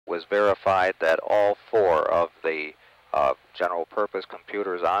was verified that all 4 of the general purpose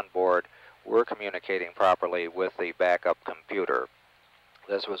computers on board were communicating properly with the backup computer.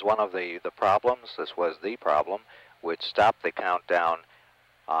 This was one of the problems. This was the problem which stopped the countdown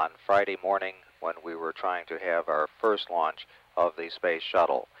on Friday morning when we were trying to have our first launch of the Space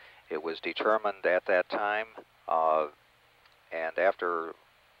Shuttle. It was determined at that time, and after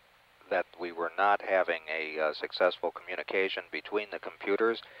that we were not having a successful communication between the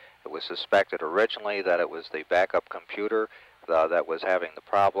computers. It was suspected originally that it was the backup computer that was having the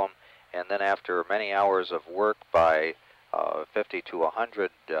problem, and then after many hours of work by 50 to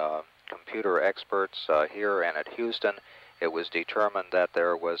 100 computer experts here and at Houston, it was determined that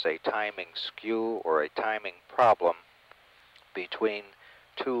there was a timing skew or a timing problem between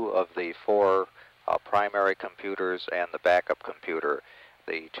 2 of the 4 primary computers and the backup computer.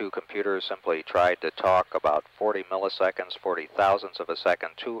 The 2 computers simply tried to talk about 40 milliseconds, 40 thousandths of a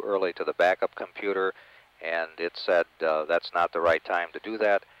second too early to the backup computer, and it said that's not the right time to do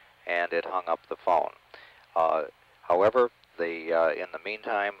that, and it hung up the phone. However, in the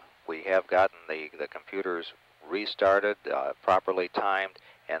meantime, we have gotten the computers restarted, properly timed,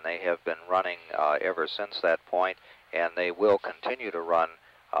 and they have been running ever since that point, and they will continue to run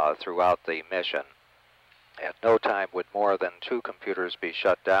throughout the mission. At no time would more than 2 computers be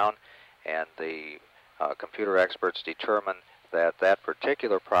shut down, and the computer experts determine that that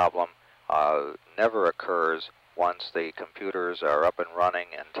particular problem never occurs once the computers are up and running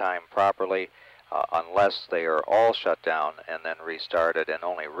and timed properly, unless they are all shut down and then restarted, and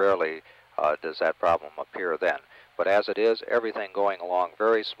only rarely does that problem appear then. But as it is, everything going along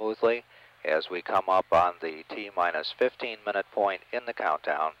very smoothly as we come up on the T-minus 15-minute point in the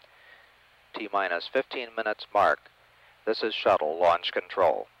countdown. T-minus 15 minutes mark. This is shuttle launch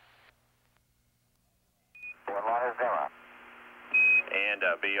control. And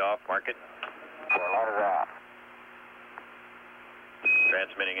B off, mark it. Off.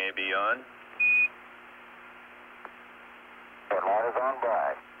 Transmitting AB on. On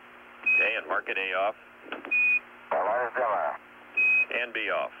by. Okay, and mark it A off. And B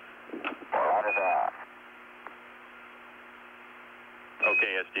off. Off.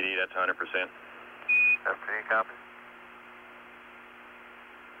 Okay, STD, that's 100%. STD, copy.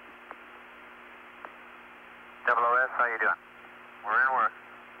 OS, how you doing? We're in work.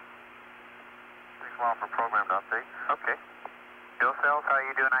 6 mile for program update. Okay. Fuel cells, how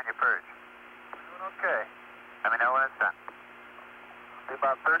you doing on your purge? Doing okay. Let me know when it's done. Be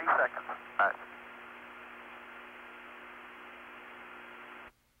about 30 seconds. All right.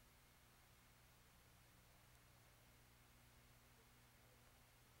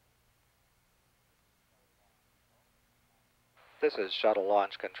 This is shuttle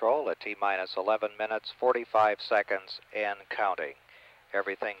launch control at T-minus 11 minutes, 45 seconds, and counting.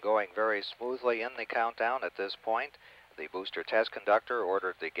 Everything going very smoothly in the countdown at this point. The booster test conductor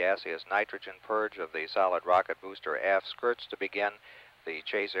ordered the gaseous nitrogen purge of the solid rocket booster aft skirts to begin. The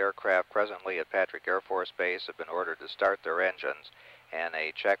chase aircraft presently at Patrick Air Force Base have been ordered to start their engines, and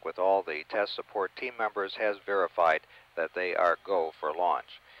a check with all the test support team members has verified that they are go for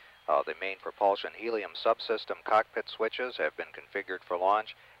launch. The main propulsion helium subsystem cockpit switches have been configured for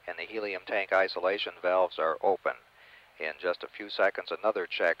launch, and the helium tank isolation valves are open. In just a few seconds, another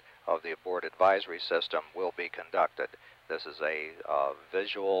check of the abort advisory system will be conducted. This is a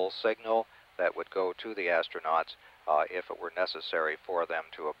visual signal that would go to the astronauts if it were necessary for them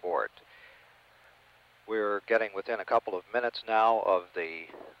to abort. We're getting within a couple of minutes now of the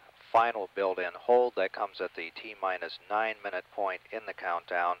final built-in hold that comes at the T-minus 9-minute point in the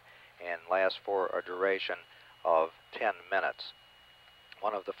countdown and lasts for a duration of 10 minutes.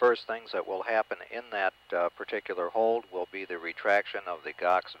 One of the first things that will happen in that particular hold will be the retraction of the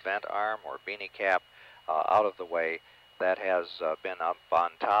GOX vent arm or beanie cap out of the way. That has been up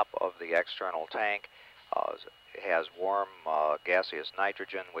on top of the external tank. It has warm gaseous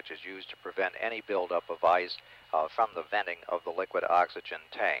nitrogen, which is used to prevent any buildup of ice from the venting of the liquid oxygen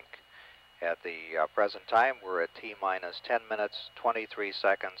tank. At the present time, we're at T-minus 10 minutes, 23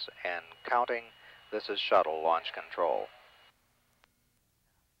 seconds, and counting. This is shuttle launch control.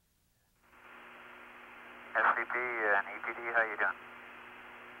 SCP and ETD, how you doing?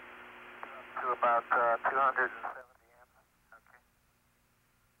 To about 270 amps. Okay.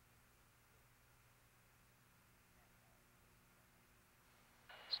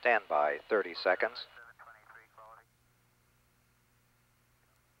 Stand by 30 seconds.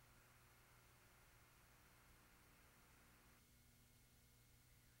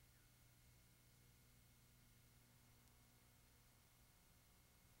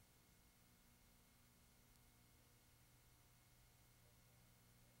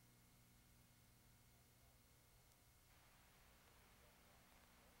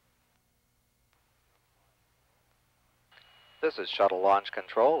 This is shuttle launch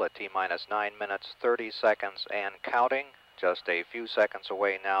control at T-minus 9 minutes, 30 seconds and counting. Just a few seconds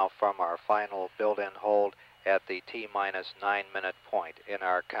away now from our final build-in hold at the T-minus 9 minute point in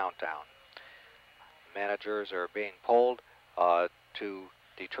our countdown. Managers are being polled to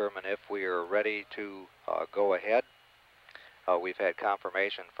determine if we are ready to go ahead. We've had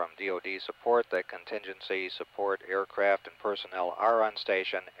confirmation from DoD support that contingency support aircraft and personnel are on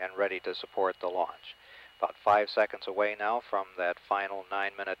station and ready to support the launch. About 5 seconds away now from that final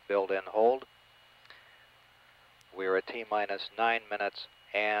 9 minute build-in hold. We're at T-minus 9 minutes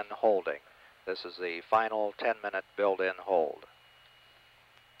and holding. This is the final 10-minute build-in hold.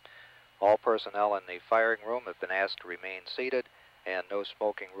 All personnel in the firing room have been asked to remain seated, and no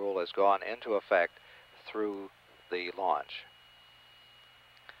smoking rule has gone into effect through the launch.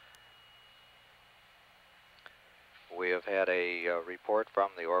 We have had a report from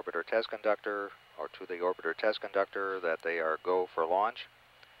the orbiter test conductor, or to the orbiter test conductor, that they are go for launch.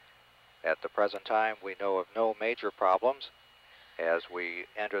 At the present time, we know of no major problems as we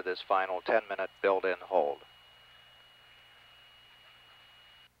enter this final 10-minute build-in hold.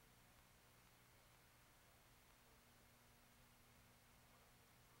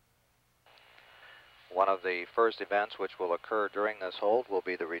 One of the first events which will occur during this hold will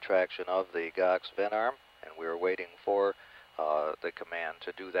be the retraction of the GOX vent arm, and we are waiting for the command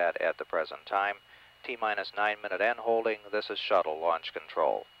to do that at the present time. T-minus 9 minute and holding. This is shuttle launch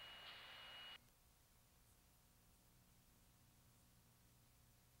control.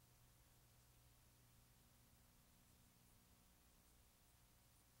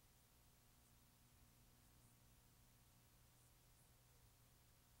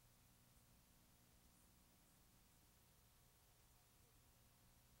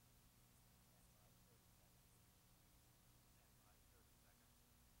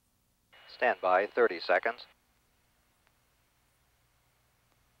 Stand by 30 seconds.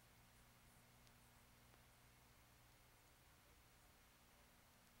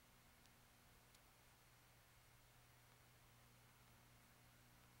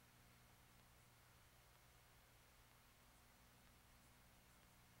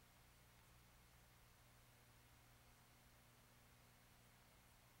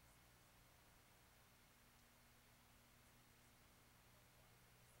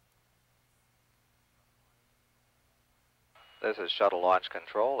 This is shuttle launch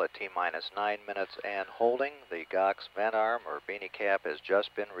control at T-minus 9 minutes and holding. The GOX vent arm or beanie cap has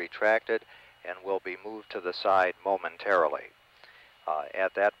just been retracted and will be moved to the side momentarily.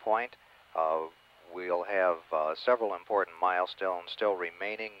 At that point, we'll have several important milestones still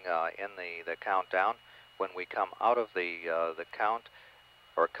remaining in the countdown. When we come out of the count,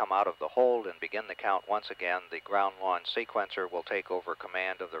 or come out of the hold and begin the count once again, the ground launch sequencer will take over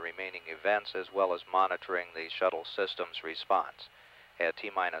command of the remaining events as well as monitoring the shuttle system's response. At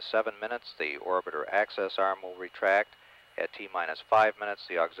T-minus 7 minutes, the orbiter access arm will retract. At T-minus 5 minutes,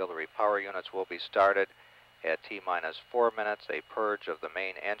 the auxiliary power units will be started. At T-minus 4 minutes, a purge of the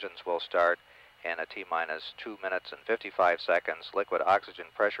main engines will start. And at T-minus 2 minutes and 55 seconds, liquid oxygen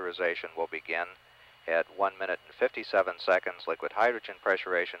pressurization will begin. At 1 minute and 57 seconds, liquid hydrogen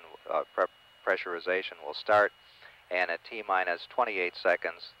pressurization will start, and at T-minus 28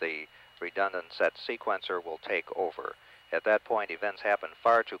 seconds, the redundant set sequencer will take over. At that point, events happen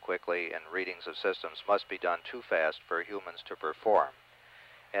far too quickly, and readings of systems must be done too fast for humans to perform.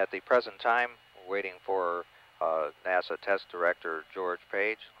 At the present time, we're waiting for NASA Test Director George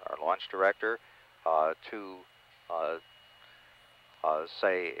Page, our launch director, to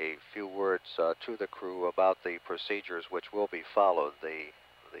say a few words to the crew about the procedures which will be followed. The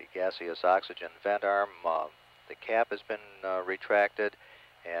gaseous oxygen vent arm, the cap has been retracted,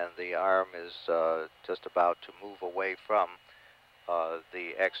 and the arm is just about to move away from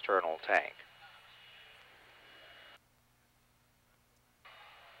the external tank.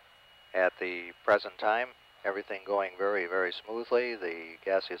 At the present time, everything going very, very smoothly. The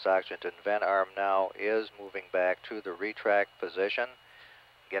gaseous oxygen vent arm now is moving back to the retract position,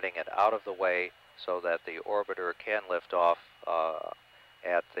 getting it out of the way so that the orbiter can lift off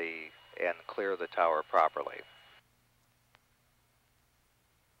and clear the tower properly.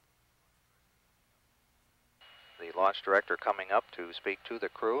 The launch director coming up to speak to the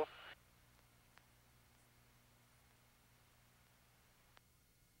crew.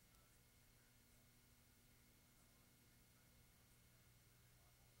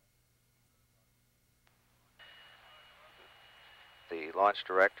 The launch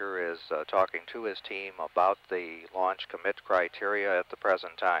director is talking to his team about the launch commit criteria at the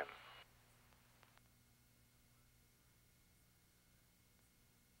present time.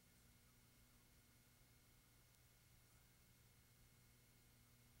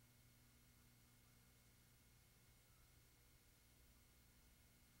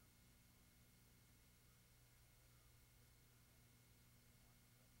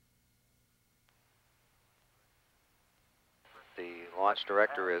 launch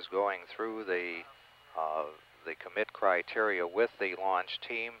director is going through the commit criteria with the launch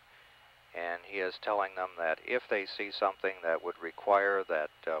team, and he is telling them that if they see something that would require that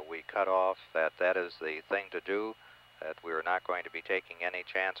we cut off, that is the thing to do, that we're not going to be taking any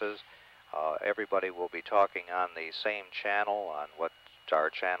chances. Everybody will be talking on the same channel, on what's our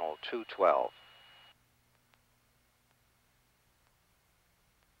channel 212.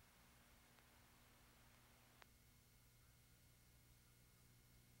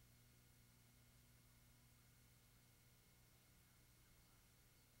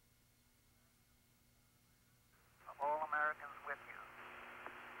 All Americans with you.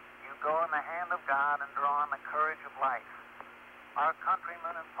 You go in the hand of God and draw on the courage of life. Our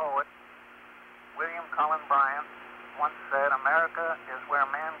countryman and poet, William Cullen Bryant, once said, America is where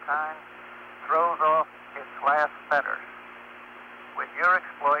mankind throws off its last fetters. With your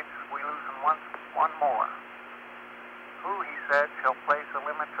exploits, we loosen one more. Who, he said, shall place a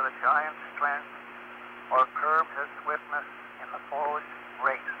limit to the giant's strength or curb his swiftness in the forward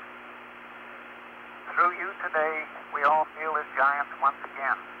race? Through you today, we all feel as giants once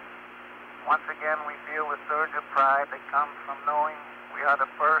again. Once again, we feel the surge of pride that comes from knowing we are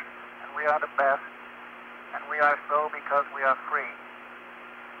the first and we are the best, and we are so because we are free.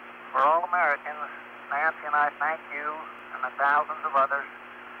 For all Americans, Nancy and I thank you and the thousands of others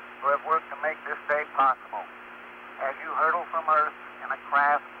who have worked to make this day possible. As you hurtle from Earth in a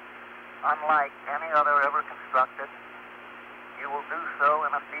craft unlike any other ever constructed, you will do so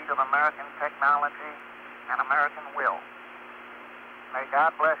in a feat of American technology and American will. May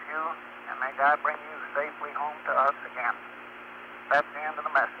God bless you, and may God bring you safely home to us again. That's the end of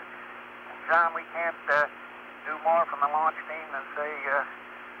the message. And John, we can't do more from the launch team than say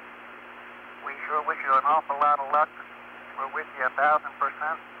we sure wish you an awful lot of luck. We're with you 1,000%,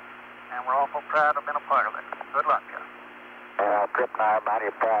 and we're awful proud to have been a part of it. Good luck, John. Trip and I are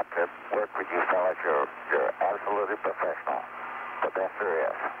mighty proud to work with you fellas. You're absolutely professional. The best there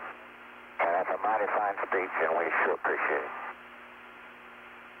is. And that's a mighty fine speech, and we sure appreciate it.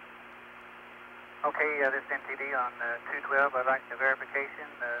 Okay, this is NTD on 212. I'd like the verification.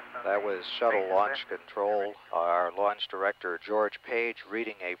 That was Shuttle Launch Control. Our launch director, George Page,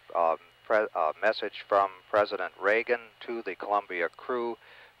 reading a message from President Reagan to the Columbia crew,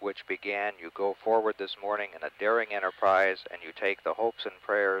 which began, you go forward this morning in a daring enterprise, and you take the hopes and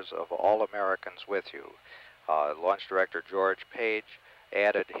prayers of all Americans with you. Launch Director George Page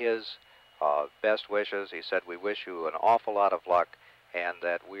added his best wishes. He said, we wish you an awful lot of luck, and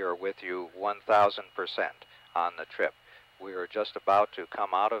that we are with you 1,000% on the trip. We are just about to come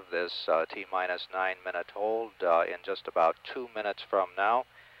out of this T-minus 9-minute hold in just about 2 minutes from now.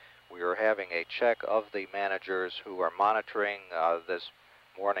 We are having a check of the managers who are monitoring this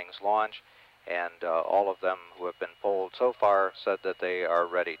morning's launch, and all of them who have been polled so far said that they are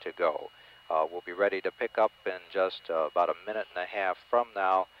ready to go. We'll be ready to pick up in just about a minute and a half from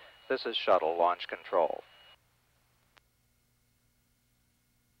now. This is Shuttle Launch Control.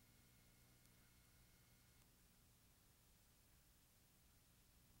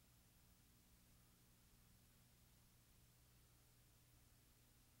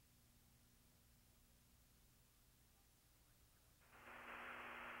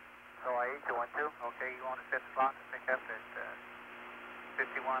 So I-812, okay, you want to set the clock and pick up at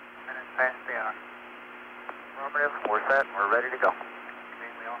 51 minutes past the hour. Affirmative, we're set, we're ready to go. Okay,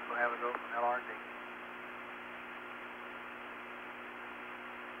 we also have a go from LRZ.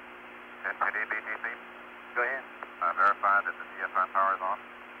 NTD, BTC. Go ahead. Verify that the DFI power is on.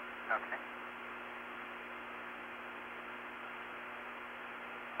 Okay.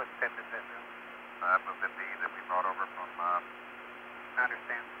 What step is that, Bill? That was the D that we brought over from... I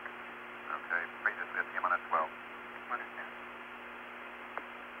understand. Okay, previous lithium on at 12. Understand.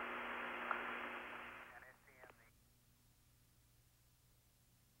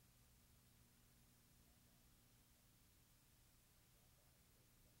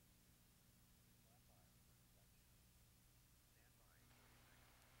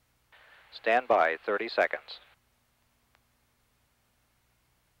 Stand by 30 seconds.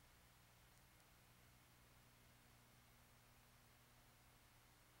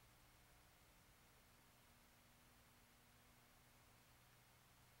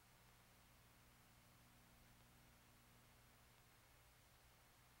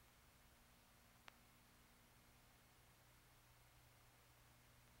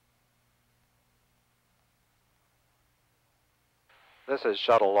 This is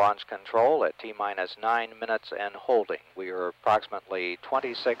Shuttle Launch Control at T-minus 9 minutes and holding. We are approximately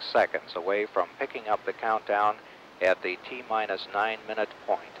 26 seconds away from picking up the countdown at the T-minus 9-minute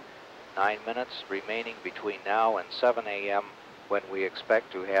point. 9 minutes remaining between now and 7 a.m. when we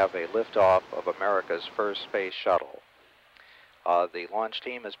expect to have a liftoff of America's first space shuttle. The launch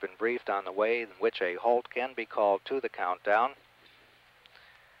team has been briefed on the way in which a halt can be called to the countdown.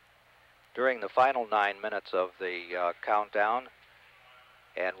 During the final 9 minutes of the countdown,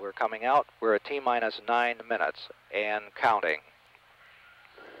 and we're coming out, we're at T-minus 9 minutes and counting.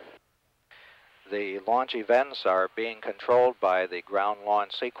 The launch events are being controlled by the ground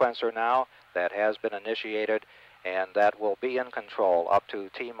launch sequencer now. That has been initiated, and that will be in control up to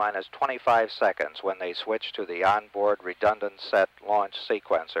T-minus 25 seconds when they switch to the onboard redundant set launch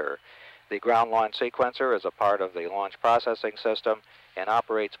sequencer. The ground launch sequencer is a part of the launch processing system and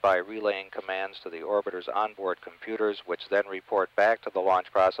operates by relaying commands to the orbiter's onboard computers, which then report back to the launch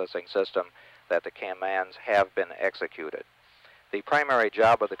processing system that the commands have been executed. The primary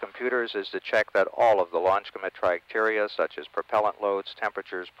job of the computers is to check that all of the launch commit criteria, such as propellant loads,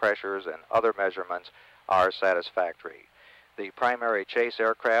 temperatures, pressures, and other measurements, are satisfactory. The primary chase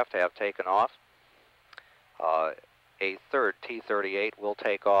aircraft have taken off. A third T-38 will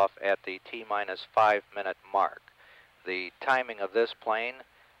take off at the T-minus 5 minute mark. The timing of this plane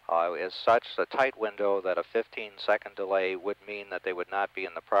is such a tight window that a 15-second delay would mean that they would not be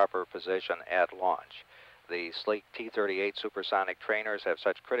in the proper position at launch. The sleek T-38 supersonic trainers have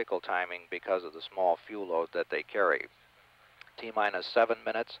such critical timing because of the small fuel load that they carry. T-minus 7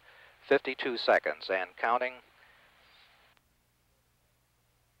 minutes, 52 seconds, and counting.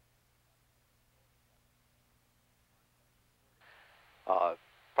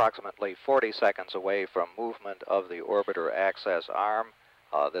 Approximately 40 seconds away from movement of the orbiter access arm.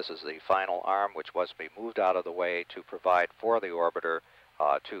 This is the final arm, which was to be moved out of the way to provide for the orbiter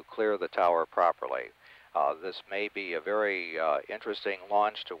to clear the tower properly. This may be a very interesting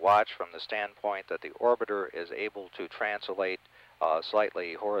launch to watch from the standpoint that the orbiter is able to translate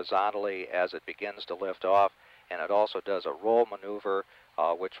slightly horizontally as it begins to lift off, and it also does a roll maneuver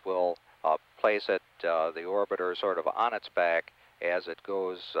which will place it, the orbiter sort of on its back as it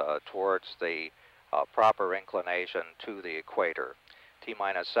goes towards the proper inclination to the equator.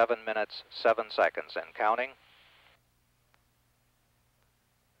 T-minus 7 minutes, 7 seconds, and counting.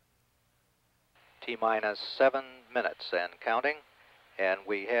 T-minus 7 minutes and counting, and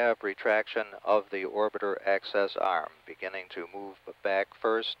we have retraction of the orbiter access arm, beginning to move back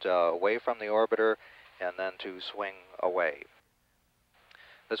first away from the orbiter and then to swing away.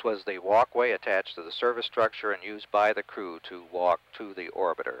 This was the walkway attached to the service structure and used by the crew to walk to the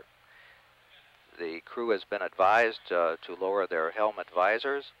orbiter. The crew has been advised to lower their helmet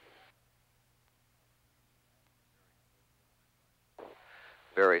visors.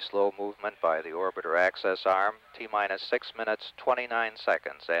 Very slow movement by the orbiter access arm. T-minus 6 minutes, 29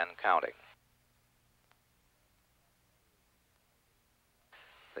 seconds, and counting.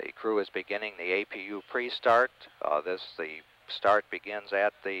 The crew is beginning the APU pre-start. The start begins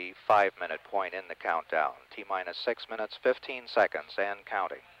at the 5 minute point in the countdown. T-minus 6 minutes, 15 seconds, and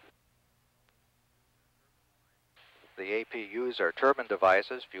counting. The APUs are turbine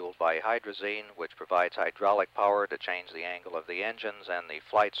devices fueled by hydrazine, which provides hydraulic power to change the angle of the engines and the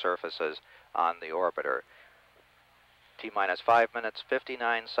flight surfaces on the orbiter. T-minus 5 minutes,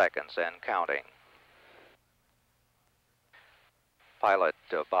 59 seconds, and counting. Pilot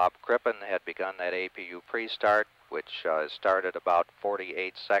Bob Crippen had begun that APU pre-start, which started about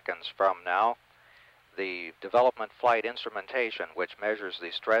 48 seconds from now. The development flight instrumentation, which measures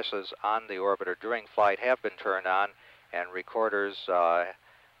the stresses on the orbiter during flight, have been turned on, and recorders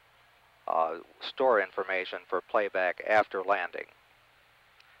store information for playback after landing.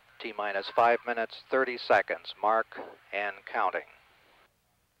 T-minus 5 minutes, 30 seconds, mark and counting.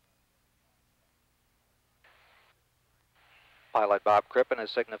 Pilot Bob Crippen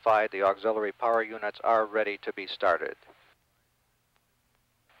has signified the auxiliary power units are ready to be started.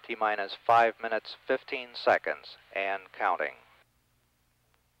 T-minus 5 minutes, 15 seconds, and counting.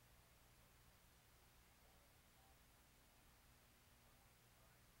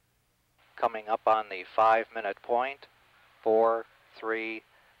 Coming up on the 5 minute point, 4, 3,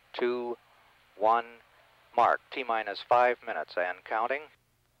 2, 1, mark. T-minus 5 minutes and counting.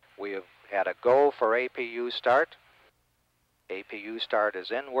 We have had a go for APU start. APU start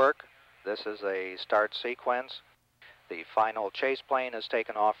is in work. This is a start sequence. The final chase plane is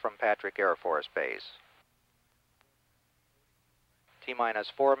taken off from Patrick Air Force Base. T-minus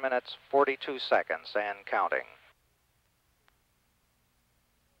 4 minutes, 42 seconds, and counting.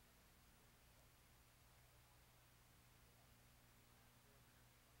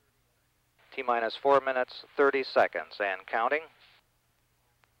 T-minus 4 minutes, 30 seconds, and counting.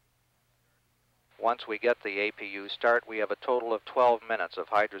 Once we get the APU start, we have a total of 12 minutes of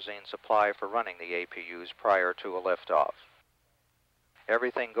hydrazine supply for running the APUs prior to a liftoff.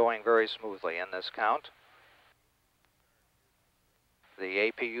 Everything going very smoothly in this count.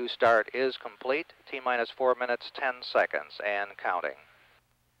 The APU start is complete. T-minus 4 minutes, 10 seconds, and counting.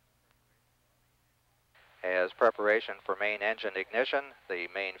 As preparation for main engine ignition, the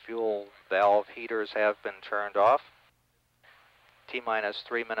main fuel valve heaters have been turned off. T-minus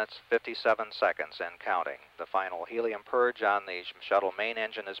 3 minutes, 57 seconds, and counting. The final helium purge on the shuttle main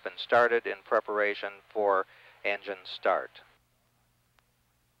engine has been started in preparation for engine start.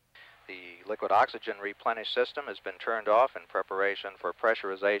 The liquid oxygen replenish system has been turned off in preparation for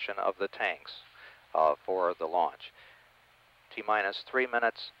pressurization of the tanks for the launch. T-minus 3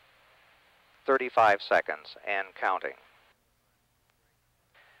 minutes, 35 seconds, and counting.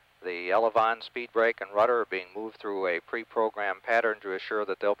 The Elevon speed brake and rudder are being moved through a pre-programmed pattern to assure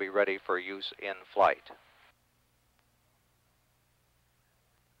that they'll be ready for use in flight.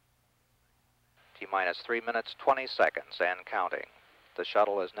 T-minus 3 minutes, 20 seconds, and counting. The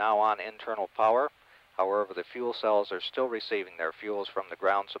shuttle is now on internal power. However, the fuel cells are still receiving their fuels from the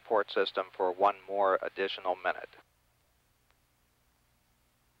ground support system for one more additional minute.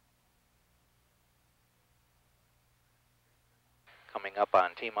 Coming up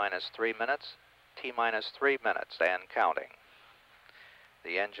on T-minus 3 minutes, T-minus 3 minutes, and counting.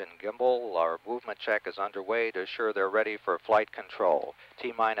 The engine gimbal or movement check is underway to assure they're ready for flight control.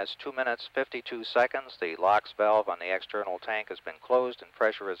 T-minus 2 minutes, 52 seconds. The LOX valve on the external tank has been closed and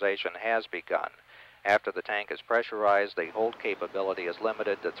pressurization has begun. After the tank is pressurized, the hold capability is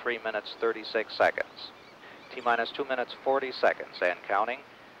limited to 3 minutes, 36 seconds. T-minus 2 minutes, 40 seconds, and counting.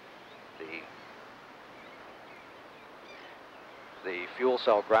 The fuel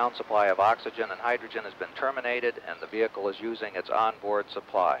cell ground supply of oxygen and hydrogen has been terminated, and the vehicle is using its onboard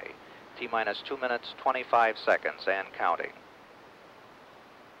supply. T-minus 2 minutes, 25 seconds, and counting.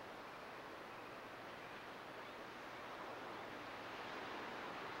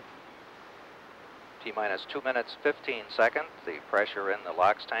 T-minus 2 minutes, 15 seconds. The pressure in the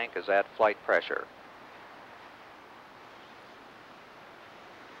LOX tank is at flight pressure.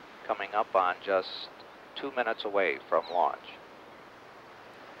 Coming up on just 2 minutes away from launch.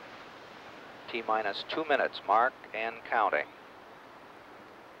 T-minus 2 minutes, mark, and counting.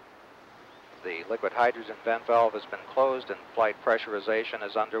 The liquid hydrogen vent valve has been closed and flight pressurization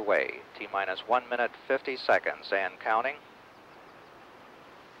is underway. T-minus 1 minute, 50 seconds, and counting.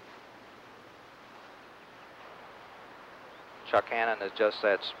 Chuck Hannon has just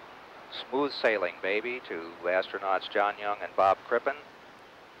said smooth sailing, baby, to astronauts John Young and Bob Crippen.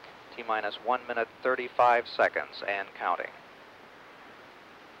 T-minus 1 minute, 35 seconds, and counting.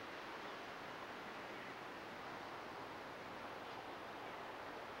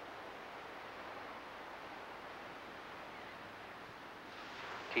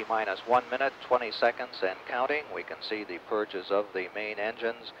 T-minus 1 minute, 20 seconds, and counting. We can see the purges of the main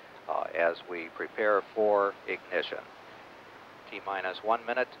engines as we prepare for ignition. T-minus 1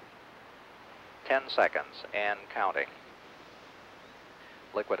 minute, 10 seconds, and counting.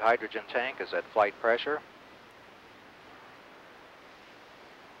 Liquid hydrogen tank is at flight pressure.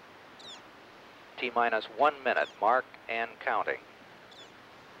 T-minus 1 minute, mark, and counting.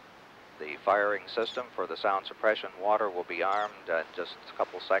 The firing system for the sound suppression water will be armed just a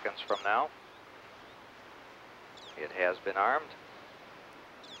couple seconds from now. It has been armed.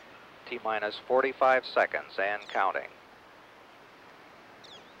 T-minus 45 seconds and counting.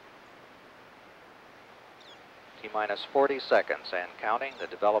 T-minus 40 seconds and counting. The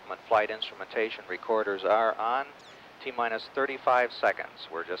development flight instrumentation recorders are on. T-minus 35 seconds.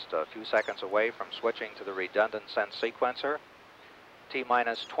 We're just a few seconds away from switching to the redundant sense sequencer.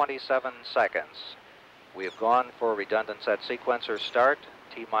 T-minus 27 seconds. We have gone for redundant set sequencer start.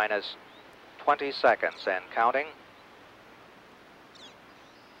 T-minus 20 seconds and counting.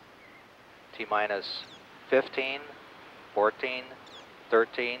 T-minus 15, 14,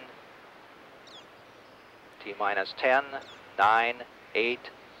 13. T-minus 10, 9, 8,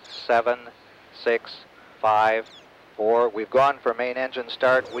 7, 6, 5, 4. We've gone for main engine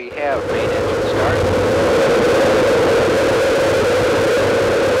start. We have main engine start.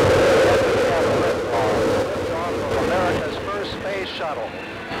 Shuttle,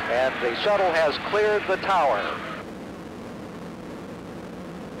 and the shuttle has cleared the tower.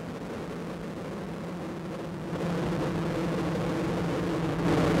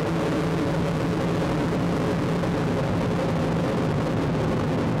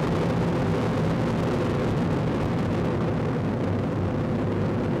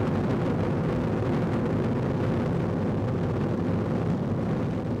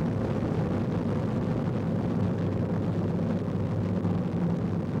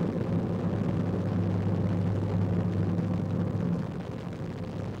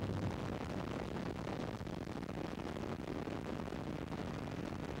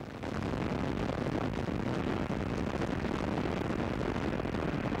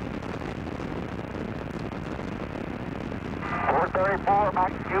 34,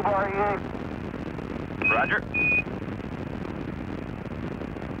 Mike Cuba REA. Roger.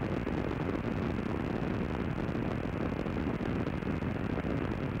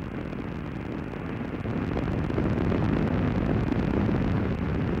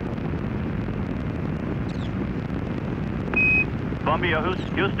 Columbia,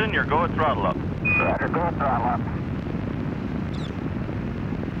 Houston, you're go at throttle up. Roger, go at throttle up.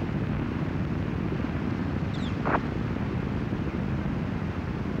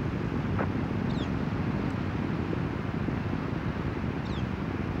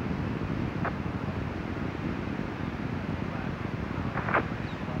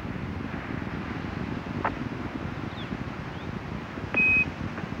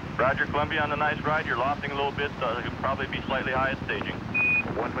 Roger, Columbia, on the nice ride. You're lofting a little bit, so you'll probably be slightly high at staging.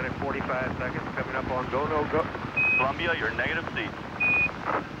 1 minute 45 seconds coming up on go, no go. Columbia, you're negative seats.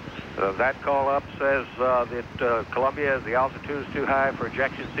 That call up says that Columbia, the altitude is too high for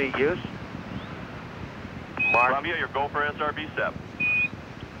ejection seat use. Mark. Columbia, you're go for SRB SEP.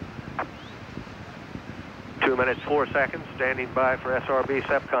 2 minutes 4 seconds, standing by for SRB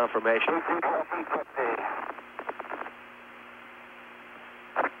SEP confirmation.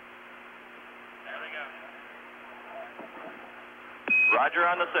 Roger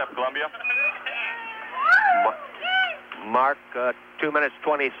on the SEP, Columbia. Mark, 2 minutes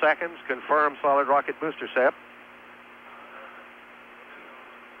 20 seconds, confirm solid rocket booster SEP.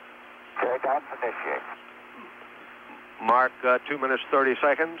 Takeoff initiate. Mark, 2 minutes 30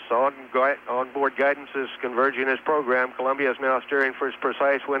 seconds, on-board guidance is converging as programmed. Columbia is now steering for its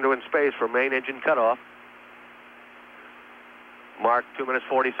precise window in space for main engine cutoff. Mark, 2 minutes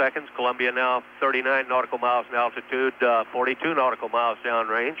 40 seconds. Columbia now 39 nautical miles in altitude, 42 nautical miles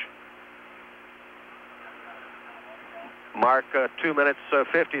downrange. Mark, 2 minutes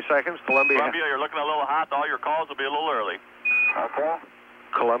 50 seconds. Columbia, You're looking a little hot. All your calls will be a little early. Okay.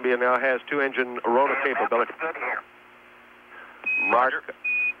 Columbia now has 2-engine rotor capability. Good here. Mark, Roger.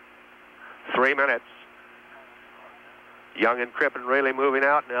 3 minutes. Young and Crippen really moving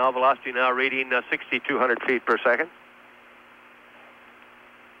out now. Velocity now reading 6,200 feet per second.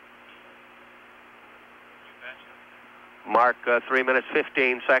 Mark, 3 minutes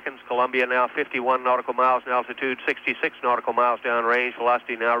 15 seconds. Columbia now 51 nautical miles in altitude, 66 nautical miles downrange.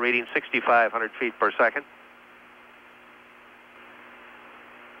 Velocity now reading 6,500 feet per second.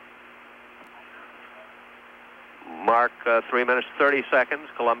 Mark, 3 minutes 30 seconds.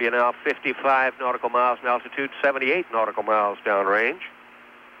 Columbia now 55 nautical miles in altitude, 78 nautical miles downrange.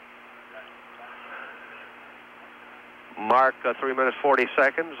 Mark, 3 minutes 40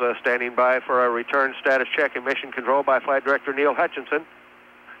 seconds, standing by for a return status check and mission control by Flight Director Neil Hutchinson.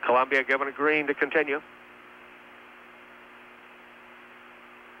 Columbia given a green to continue.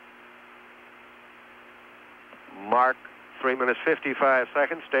 Mark, 3 minutes 55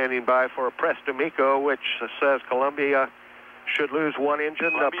 seconds, standing by for a press to MECO, which says Columbia should lose one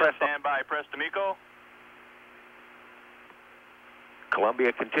engine. Columbia, stand by, press to MECO.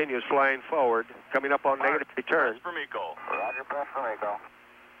 Columbia continues flying forward, coming up on negative return. Press for MECO. Roger, press for MECO.